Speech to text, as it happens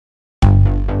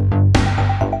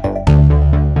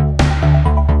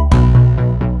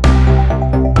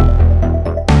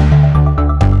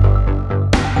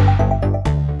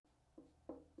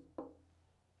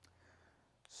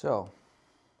So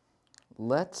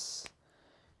let's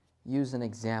use an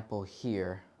example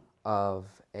here of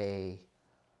a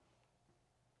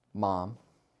mom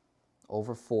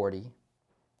over 40,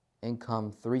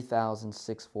 income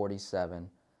 $3,647,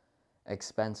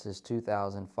 expenses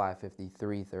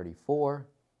 $2,553.34,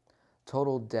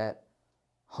 total debt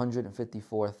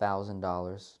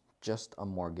 $154,000, just a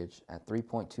mortgage at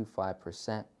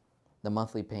 3.25%. The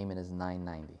monthly payment is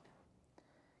 $990.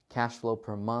 Cash flow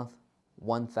per month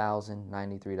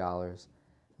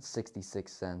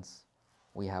 $1,093.66.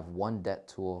 We have one debt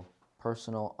tool,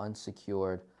 personal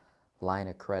unsecured line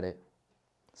of credit,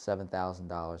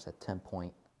 $7,000 at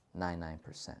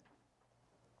 10.99%.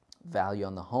 Value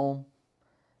on the home,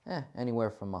 anywhere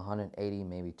from 180,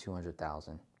 maybe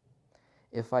 200,000.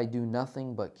 If I do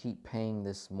nothing but keep paying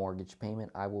this mortgage payment,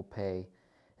 I will pay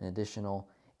an additional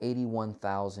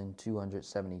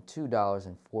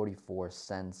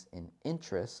 $81,272.44 in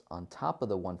interest on top of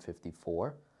the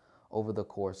 154 over the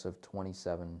course of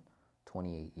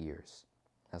 28 years.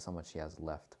 That's how much he has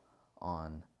left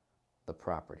on the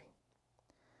property.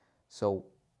 So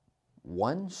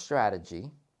one strategy,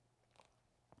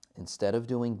 instead of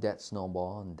doing debt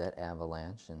snowball and debt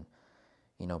avalanche and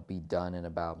be done in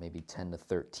about maybe 10 to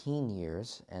 13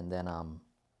 years, and then I'm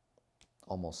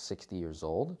almost 60 years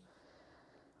old.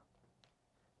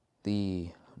 The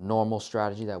normal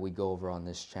strategy that we go over on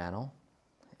this channel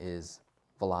is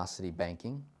velocity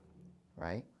banking,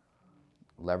 right?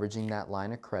 Leveraging that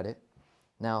line of credit.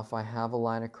 Now, if I have a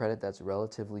line of credit that's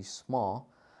relatively small,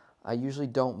 I usually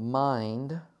don't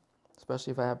mind,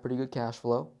 especially if I have pretty good cash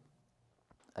flow,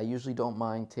 I usually don't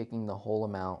mind taking the whole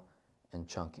amount and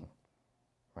chunking.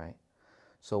 Right?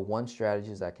 So one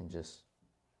strategy is I can just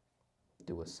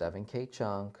do a 7K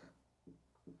chunk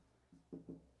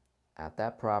at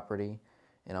that property,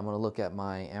 and I'm going to look at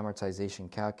my amortization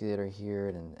calculator here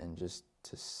and just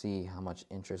to see how much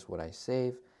interest would I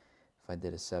save if I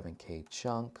did a 7K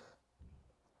chunk.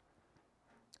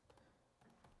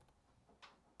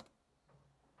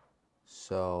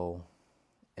 So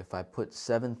if I put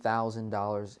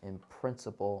 $7,000 in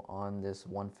principal on this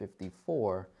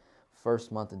 154,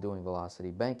 first month of doing velocity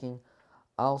banking,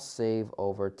 I'll save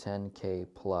over 10K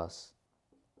plus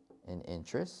in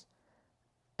interest.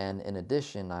 And in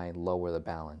addition, I lower the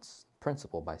balance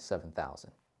principal by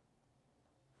 7,000.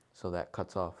 So that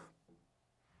cuts off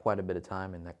quite a bit of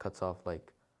time, and that cuts off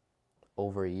like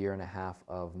over a year and a half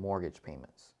of mortgage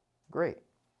payments. Great.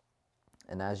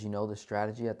 And as you know, the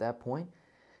strategy at that point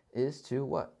is to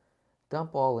what?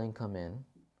 Dump all income in,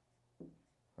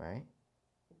 right?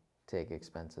 Take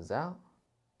expenses out,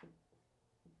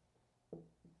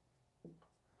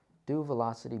 do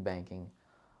velocity banking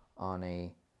on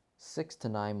a 6 to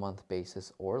 9 month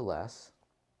basis or less,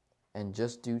 and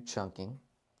just do chunking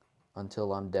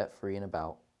until I'm debt free in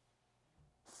about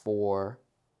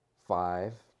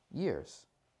 4-5 years.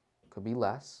 Could be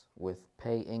less with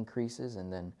pay increases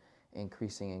and then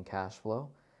increasing in cash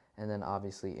flow, and then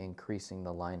obviously increasing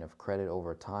the line of credit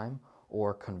over time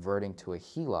or converting to a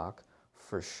HELOC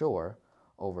for sure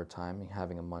over time,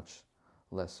 having a much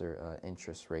lesser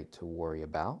interest rate to worry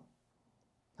about.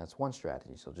 That's one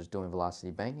strategy. So just doing velocity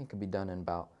banking can be done in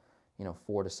about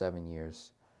 4 to 7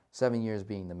 years. 7 years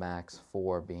being the max,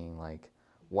 4 being like,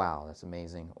 wow, that's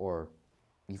amazing, or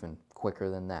even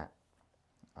quicker than that.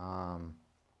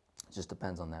 It just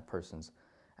depends on that person's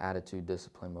attitude,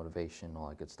 discipline, motivation, all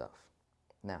that good stuff.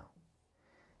 Now,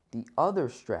 the other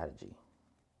strategy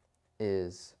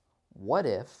is, what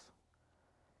if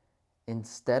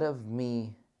instead of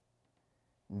me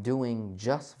doing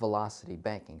just velocity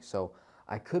banking, so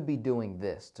I could be doing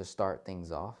this to start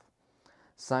things off,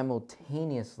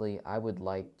 simultaneously I would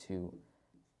like to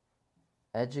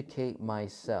educate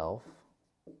myself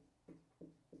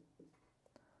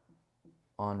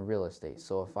on real estate.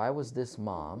 So if I was this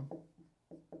mom,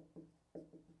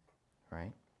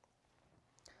 right,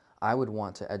 I would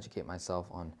want to educate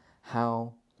myself on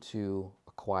how to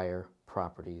acquire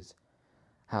properties,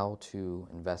 how to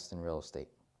invest in real estate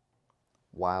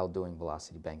while doing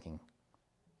velocity banking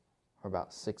for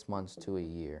about 6 months to a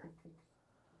year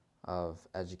of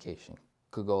education.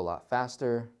 Could go a lot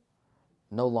faster,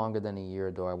 no longer than a year,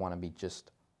 though I want to be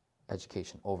just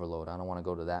education overload. I don't want to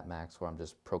go to that max where I'm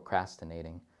just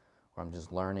procrastinating, where I'm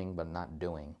just learning but not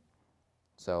doing.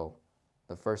 So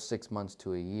the first 6 months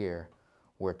to a year,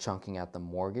 we're chunking out the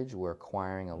mortgage, we're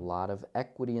acquiring a lot of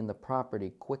equity in the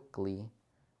property quickly,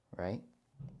 right?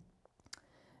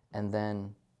 And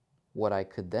then what I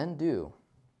could then do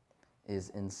is,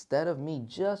 instead of me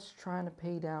just trying to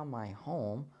pay down my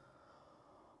home,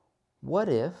 what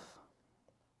if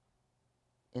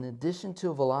in addition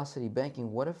to velocity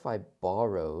banking, what if I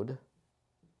borrowed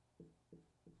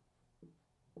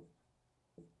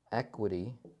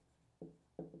equity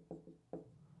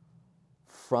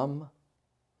from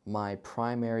my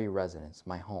primary residence,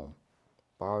 my home?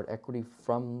 Borrowed equity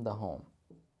from the home.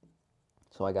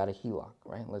 So I got a HELOC,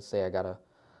 right? Let's say I got a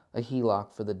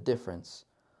HELOC for the difference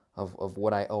of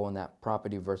what I owe on that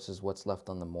property versus what's left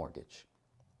on the mortgage,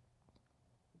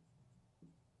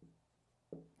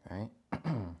 right?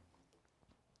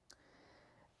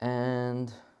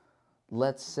 And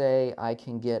let's say I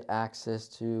can get access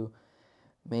to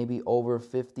maybe over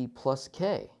 50 plus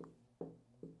K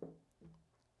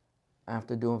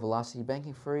after doing velocity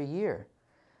banking for a year.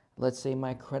 Let's say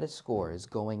my credit score is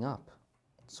going up,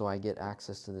 so I get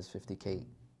access to this 50K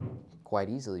quite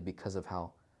easily because of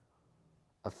how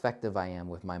effective I am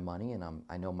with my money, and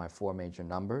I know my 4 major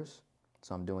numbers,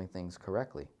 so I'm doing things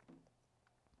correctly.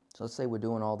 So let's say we're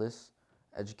doing all this,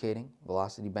 educating,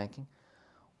 velocity banking.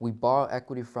 We borrow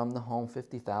equity from the home,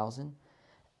 50,000,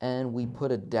 and we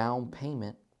put a down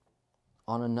payment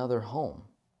on another home.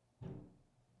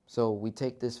 So we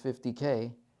take this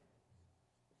 50K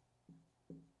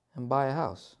and buy a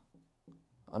house,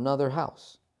 another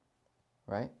house,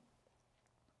 right?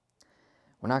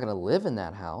 We're not going to live in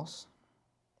that house,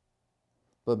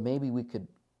 but maybe we could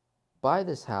buy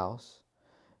this house.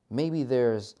 Maybe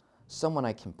there's someone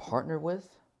I can partner with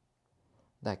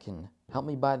that can help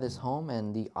me buy this home,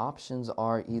 and the options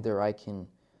are either I can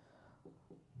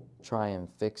try and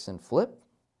fix and flip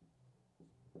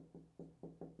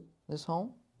this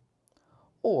home,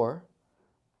 or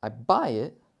I buy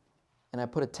it and I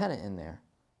put a tenant in there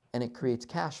and it creates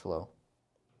cash flow,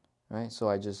 right? So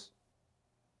I just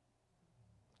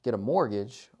get a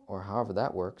mortgage, or however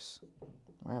that works.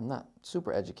 Right? I'm not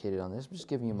super educated on this, I'm just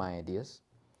giving you my ideas.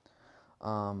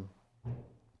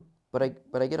 But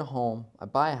I get a home, I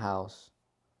buy a house,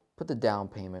 put the down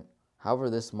payment, however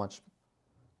this much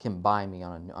can buy me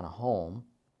on a home,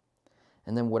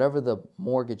 and then whatever the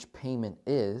mortgage payment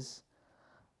is,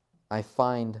 I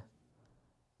find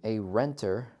a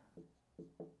renter,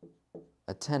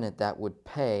 a tenant that would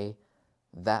pay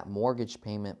that mortgage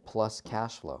payment plus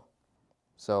cash flow.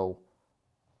 So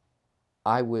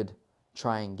I would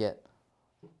try and get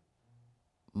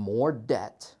more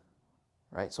debt,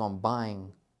 right? So I'm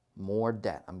buying more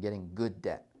debt. I'm getting good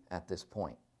debt at this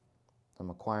point. I'm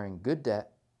acquiring good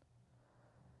debt,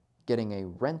 getting a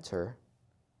renter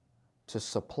to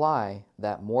supply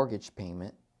that mortgage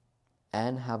payment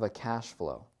and have a cash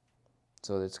flow.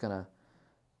 So it's gonna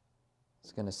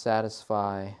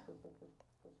satisfy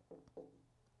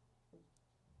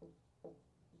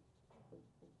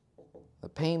the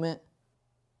payment,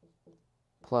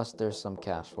 plus there's some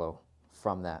cash flow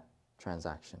from that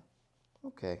transaction.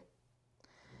 Okay.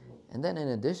 And then in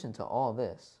addition to all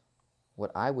this,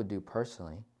 what I would do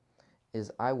personally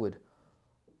is I would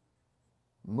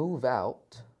move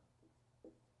out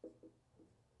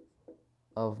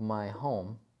of my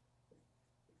home,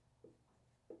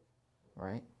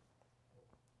 right?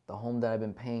 The home that I've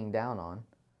been paying down on,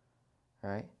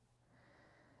 right?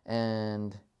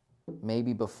 And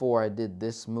maybe before I did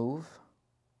this move,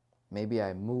 maybe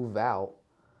I move out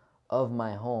of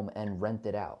my home and rent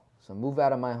it out. So move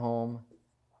out of my home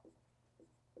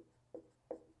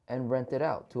and rent it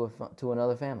out to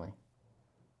another family.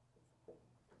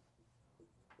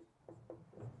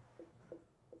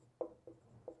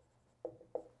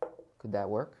 Could that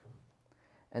work?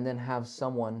 And then have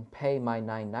someone pay my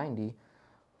 $990,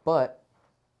 but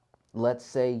let's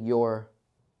say your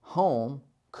home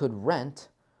could rent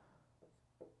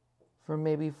for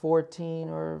maybe $1,400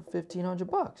 or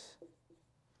 $1,500,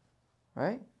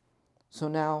 right? So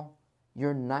now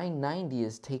your $990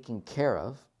 is taken care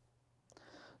of.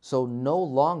 So no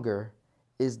longer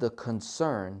is the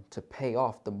concern to pay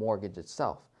off the mortgage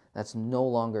itself. That's no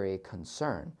longer a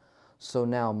concern. So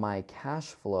now my cash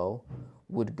flow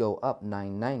would go up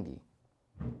 $990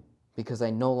 because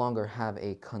I no longer have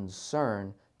a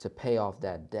concern to pay off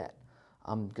that debt.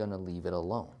 I'm gonna leave it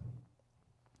alone.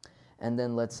 And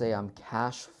then let's say I'm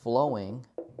cash flowing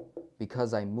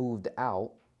because I moved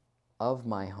out of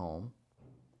my home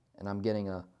and I'm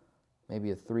getting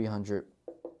maybe a 300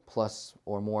 plus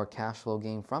or more cash flow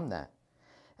gain from that.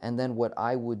 And then what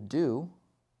I would do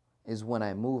is when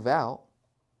I move out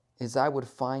is I would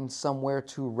find somewhere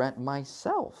to rent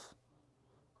myself,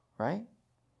 right?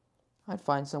 I'd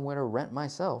find somewhere to rent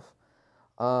myself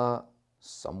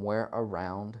somewhere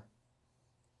around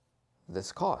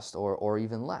this cost or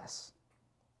even less,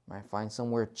 right? Find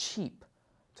somewhere cheap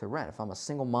to rent. If I'm a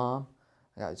single mom,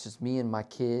 it's just me and my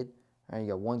kid, right? You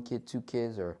got 1 kid, 2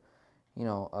 kids, or,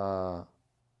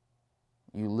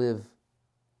 You live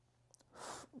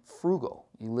frugal.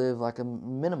 You live like a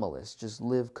minimalist. Just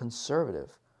live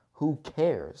conservative. Who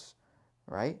cares,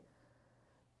 right?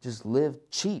 Just live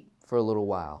cheap for a little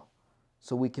while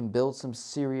so we can build some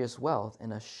serious wealth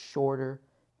in a shorter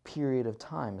period of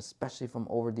time, especially from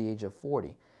over the age of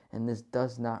 40. And this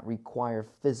does not require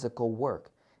physical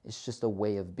work. It's just a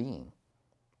way of being,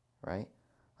 right?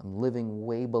 I'm living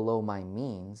way below my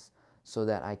means so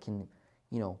that I can,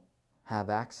 have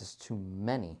access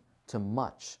to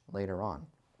much later on.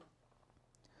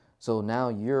 So now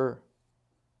you're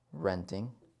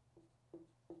renting,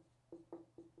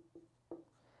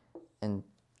 and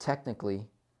technically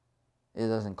it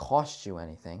doesn't cost you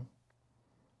anything,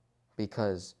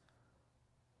 because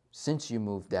since you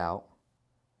moved out,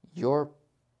 your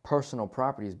personal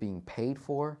property is being paid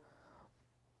for,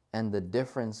 and the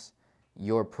difference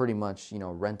you're pretty much,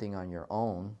 renting on your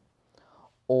own.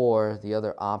 Or the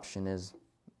other option is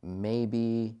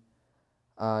maybe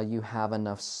you have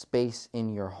enough space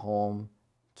in your home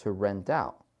to rent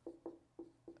out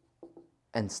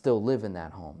and still live in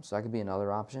that home. So that could be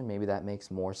another option. Maybe that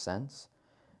makes more sense.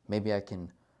 Maybe I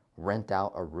can rent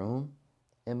out a room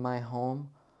in my home,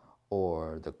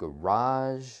 or the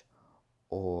garage,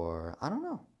 or I don't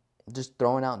know. Just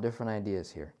throwing out different ideas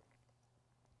here.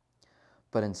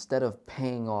 But instead of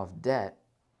paying off debt,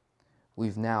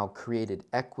 we've now created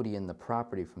equity in the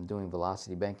property from doing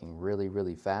velocity banking really,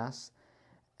 really fast.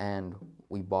 And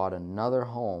we bought another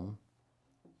home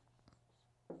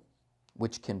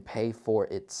which can pay for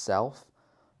itself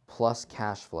plus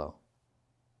cash flow,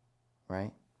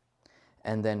 right?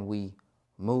 And then we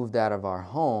moved out of our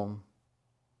home,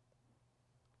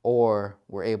 or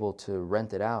we're able to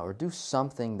rent it out or do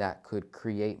something that could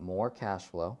create more cash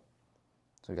flow.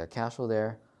 So we got cash flow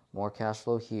there, more cash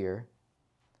flow here,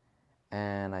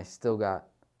 and I still got,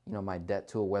 my debt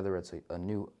tool, whether it's a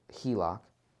new HELOC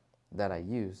that I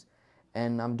use,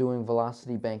 and I'm doing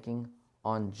velocity banking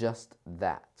on just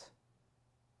that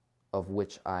of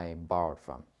which I borrowed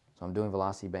from. So I'm doing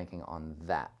velocity banking on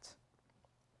that.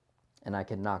 And I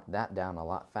can knock that down a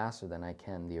lot faster than I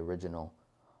can the original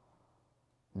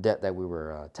debt that we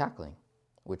were tackling,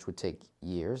 which would take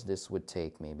years. This would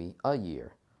take maybe a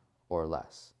year or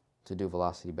less to do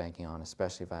velocity banking on,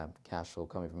 especially if I have cash flow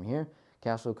coming from here,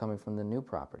 cash flow coming from the new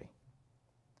property.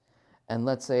 And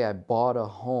let's say I bought a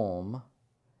home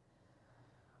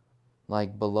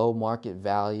like below market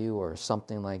value or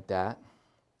something like that,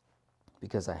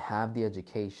 because I have the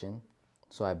education.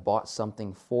 So I bought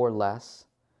something for less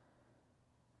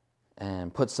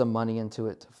and put some money into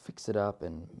it to fix it up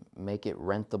and make it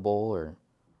rentable, or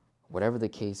whatever the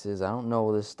case is. I don't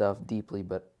know this stuff deeply,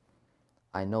 but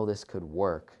I know this could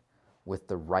work with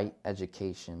the right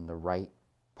education, the right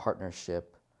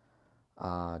partnership,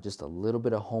 just a little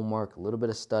bit of homework, a little bit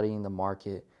of studying the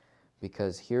market,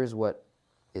 because here's what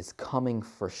is coming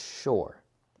for sure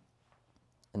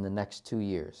in the next 2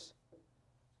 years.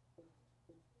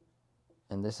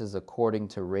 And this is according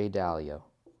to Ray Dalio.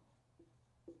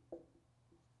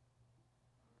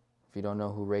 If you don't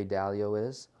know who Ray Dalio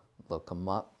is, look him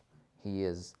up. He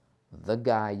is the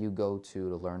guy you go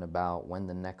to learn about when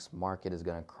the next market is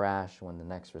going to crash, when the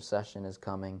next recession is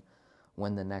coming,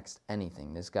 when the next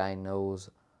anything. This guy knows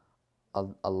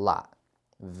a lot.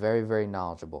 Very, very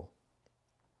knowledgeable.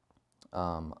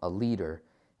 A leader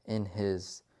in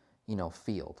his,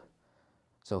 field.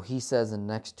 So he says in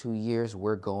the next 2 years,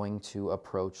 we're going to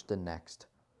approach the next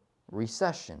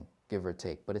recession, give or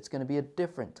take. But it's going to be a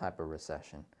different type of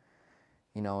recession.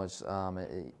 It's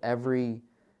every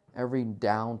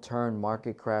downturn,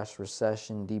 market crash,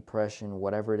 recession, depression,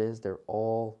 whatever it is, they're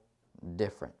all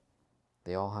different.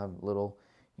 They all have little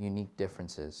unique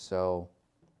differences. So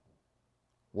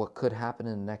what could happen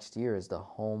in the next year is the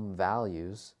home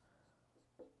values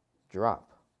drop.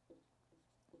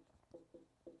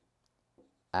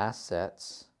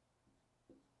 Assets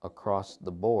across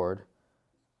the board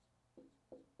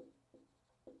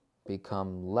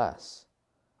become less.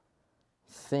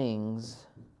 Things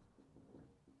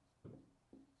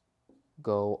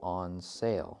go on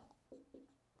sale.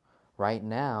 Right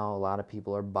now, a lot of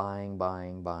people are buying.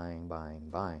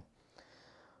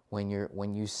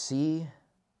 When you see,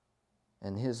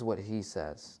 and here's what he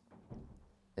says,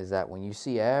 is that when you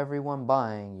see everyone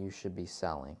buying, you should be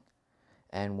selling.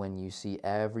 And when you see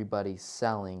everybody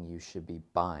selling, you should be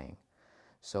buying.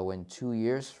 So in 2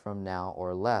 years from now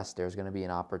or less, there's going to be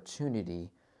an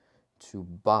opportunity to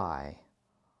buy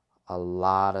a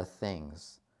lot of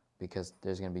things, because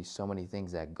there's going to be so many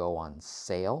things that go on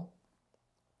sale.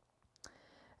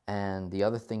 And the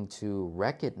other thing to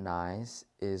recognize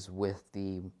is with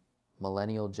the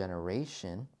millennial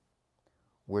generation,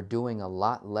 We're doing a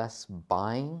lot less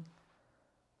buying.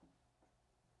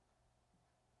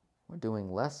 We're doing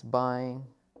less buying,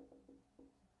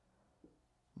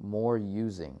 more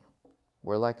using.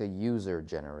 We're like a user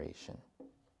generation.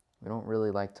 We don't really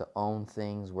like to own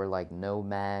things. We're like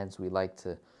nomads. We like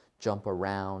to jump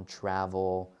around,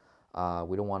 travel.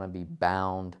 We don't want to be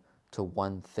bound to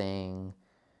one thing,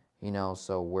 you know,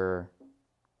 so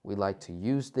we like to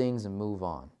use things and move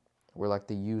on. We're like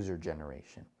the user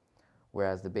generation.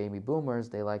 Whereas the baby boomers,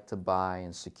 they like to buy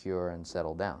and secure and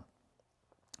settle down.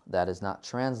 That is not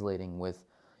translating with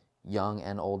young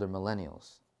and older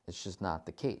millennials. It's just not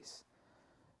the case.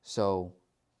 So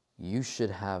you should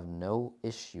have no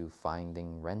issue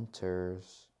finding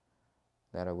renters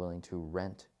that are willing to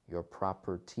rent your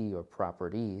property or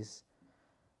properties,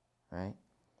 right?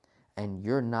 And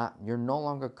you're no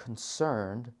longer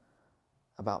concerned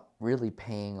about really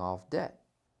paying off debt.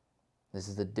 This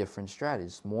is a different strategy.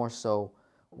 It's more so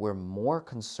we're more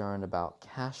concerned about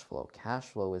cash flow. Cash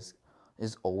flow is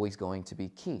always going to be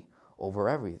key over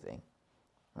everything,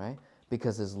 right?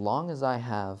 Because as long as I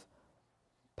have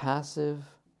passive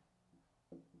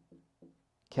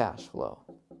cash flow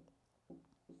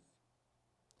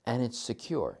and it's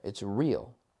secure, it's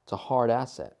real, it's a hard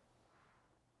asset,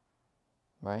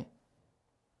 right?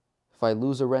 If I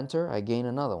lose a renter, I gain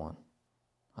another one.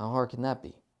 How hard can that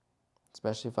be?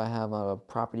 Especially if I have a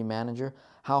property manager.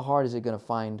 How hard is it going to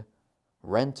find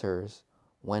renters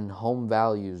when home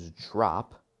values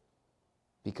drop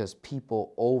because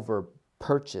people over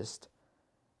purchased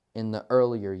in the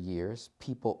earlier years?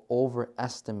 People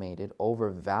overestimated,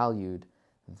 overvalued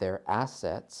their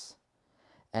assets,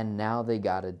 and now they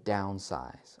got to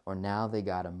downsize, or now they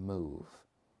got to move,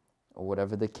 or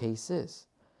whatever the case is.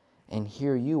 And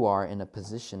here you are in a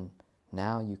position,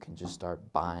 now you can just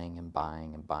start buying and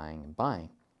buying and buying and buying,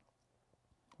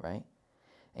 right?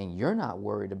 And you're not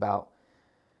worried about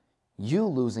you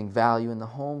losing value in the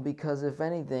home because, if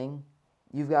anything,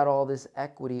 you've got all this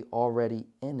equity already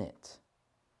in it.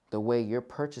 The way you're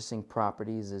purchasing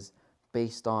properties is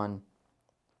based on,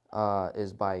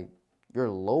 you're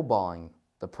lowballing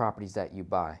the properties that you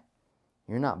buy.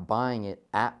 You're not buying it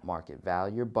at market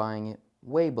value. You're buying it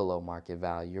way below market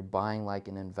value. You're buying like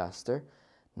an investor,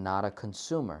 not a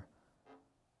consumer,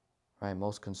 right?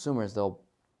 Most consumers, they'll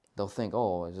think,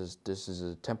 oh, this is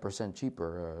a 10%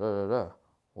 cheaper.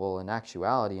 Well, in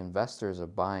actuality, investors are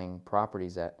buying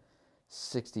properties at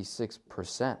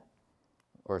 66%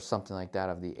 or something like that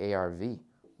of the ARV,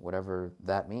 whatever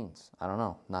that means. I don't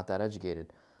know, not that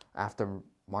educated. After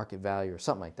market value or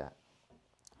something like that.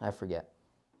 I forget.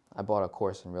 I bought a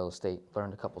course in real estate,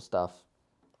 learned a couple stuff.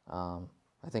 I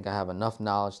think I have enough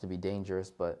knowledge to be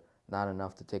dangerous, but not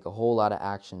enough to take a whole lot of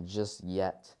action just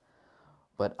yet.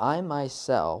 But I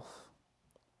myself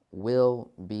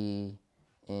will be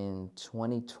in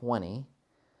 2020,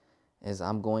 is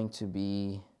I'm going to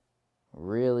be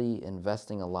really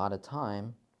investing a lot of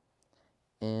time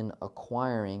in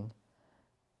acquiring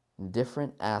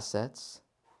different assets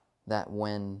that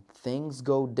when things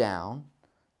go down,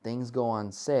 things go on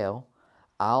sale,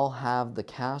 I'll have the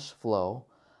cash flow,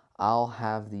 I'll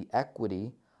have the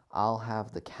equity, I'll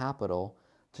have the capital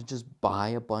to just buy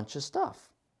a bunch of stuff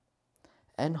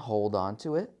and hold on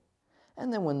to it.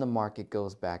 And then when the market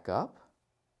goes back up,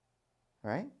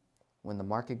 right? When the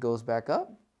market goes back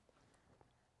up,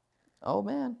 oh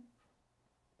man,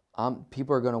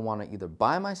 people are going to want to either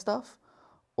buy my stuff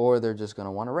or they're just going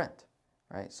to want to rent,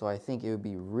 right? So I think it would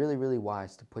be really, really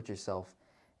wise to put yourself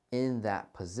in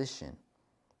that position.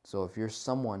 So if you're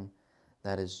someone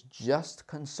that is just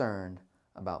concerned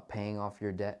about paying off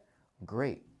your debt,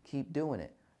 great, keep doing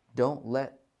it. Don't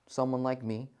let someone like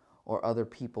me or other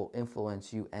people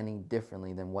influence you any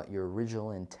differently than what your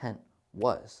original intent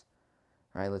was,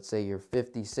 right? Let's say you're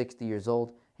 50, 60 years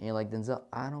old and you're like, Denzel,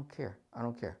 I don't care. I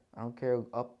don't care. I don't care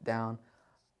up, down.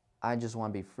 I just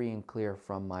want to be free and clear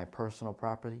from my personal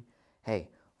property. Hey,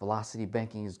 velocity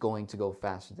banking is going to go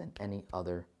faster than any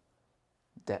other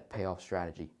debt payoff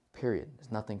strategy, period.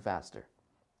 There's nothing faster.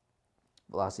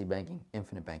 Velocity banking,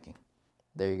 infinite banking.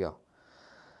 There you go.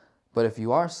 But if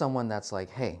you are someone that's like,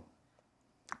 hey,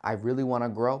 I really want to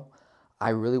grow, I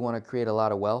really want to create a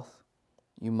lot of wealth,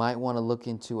 you might want to look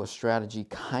into a strategy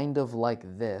kind of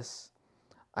like this.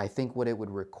 I think what it would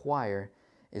require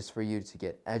is for you to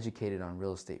get educated on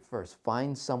real estate first.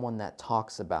 Find someone that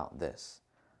talks about this.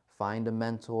 Find a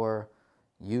mentor,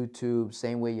 YouTube,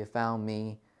 same way you found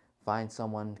me. Find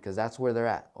someone, because that's where they're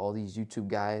at. All these YouTube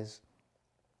guys,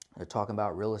 they're talking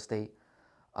about real estate,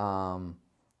 and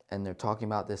they're talking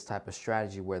about this type of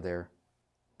strategy where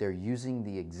they're using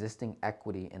the existing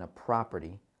equity in a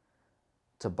property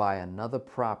to buy another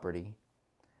property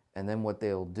And then what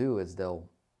they'll do is they'll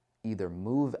either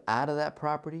move out of that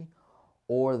property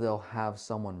or they'll have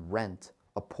someone rent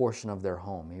a portion of their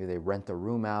home. Maybe they rent a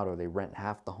room out or they rent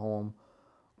half the home,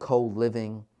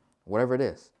 co-living, whatever it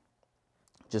is,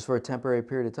 just for a temporary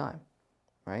period of time,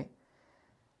 right?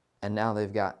 And now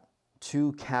they've got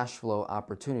two cash flow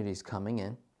opportunities coming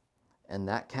in, and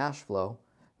that cash flow,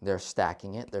 they're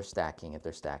stacking it, they're stacking it,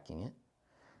 they're stacking it.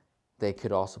 They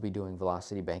could also be doing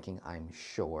velocity banking, I'm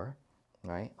sure,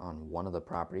 right, on one of the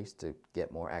properties to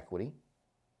get more equity.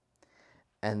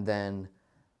 And then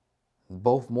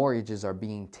both mortgages are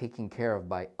being taken care of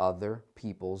by other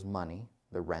people's money,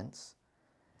 the rents.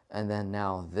 And then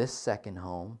now this second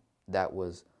home that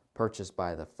was purchased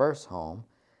by the first home,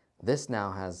 this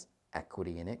now has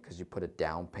equity in it because you put a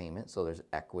down payment, so there's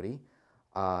equity.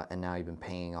 And now you've been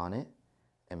paying on it.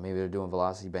 And maybe they're doing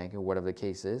velocity banking or whatever the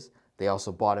case is. They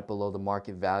also bought it below the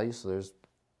market value, so there's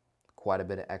quite a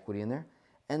bit of equity in there.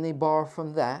 And they borrow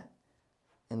from that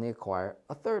and they acquire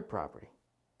a third property.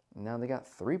 Now they got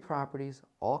 3 properties,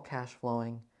 all cash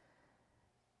flowing.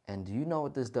 And do you know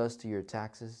what this does to your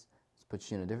taxes? It puts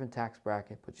you in a different tax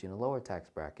bracket, puts you in a lower tax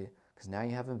bracket, because now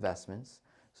you have investments.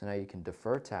 So now you can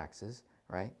defer taxes,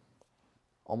 right?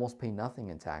 Almost pay nothing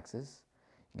in taxes.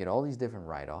 You get all these different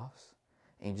write-offs,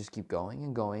 and you just keep going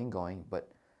and going and going.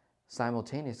 But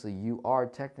simultaneously, you are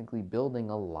technically building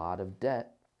a lot of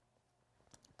debt.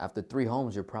 After 3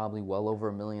 homes, you're probably well over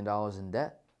 $1 million in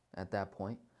debt at that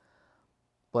point.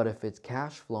 But if it's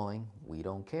cash flowing, we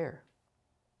don't care.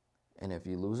 And if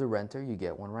you lose a renter, you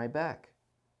get one right back,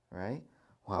 right?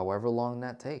 However long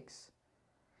that takes.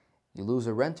 You lose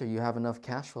a renter, you have enough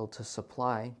cash flow to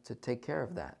supply to take care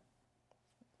of that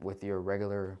with your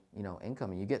regular,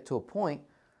 income. And you get to a point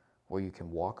where you can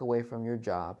walk away from your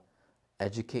job,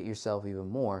 educate yourself even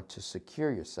more to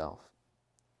secure yourself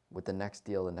with the next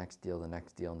deal, the next deal, the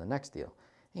next deal, and the next deal.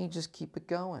 And you just keep it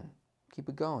going, keep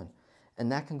it going. And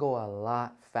that can go a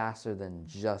lot faster than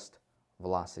just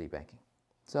velocity banking.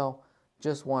 So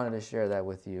just wanted to share that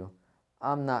with you.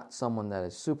 I'm not someone that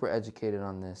is super educated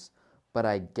on this, but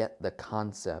I get the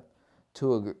concept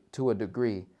to a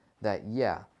degree that,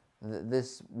 yeah,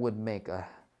 this would make a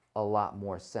lot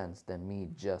more sense than me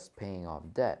just paying off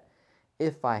debt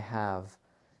if I have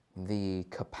the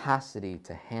capacity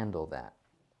to handle that,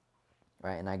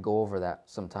 right? And I go over that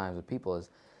sometimes with people is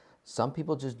some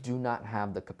people just do not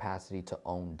have the capacity to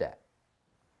own debt.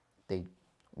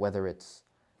 Whether it's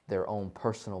their own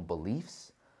personal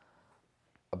beliefs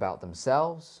about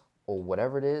themselves or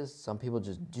whatever it is, some people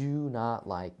just do not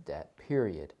like debt,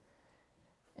 period.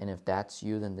 And if that's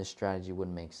you, then this strategy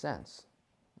wouldn't make sense.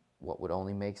 What would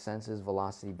only make sense is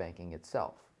velocity banking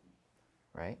itself,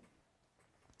 right?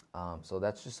 So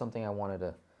that's just something I wanted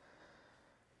to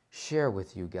share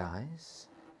with you guys.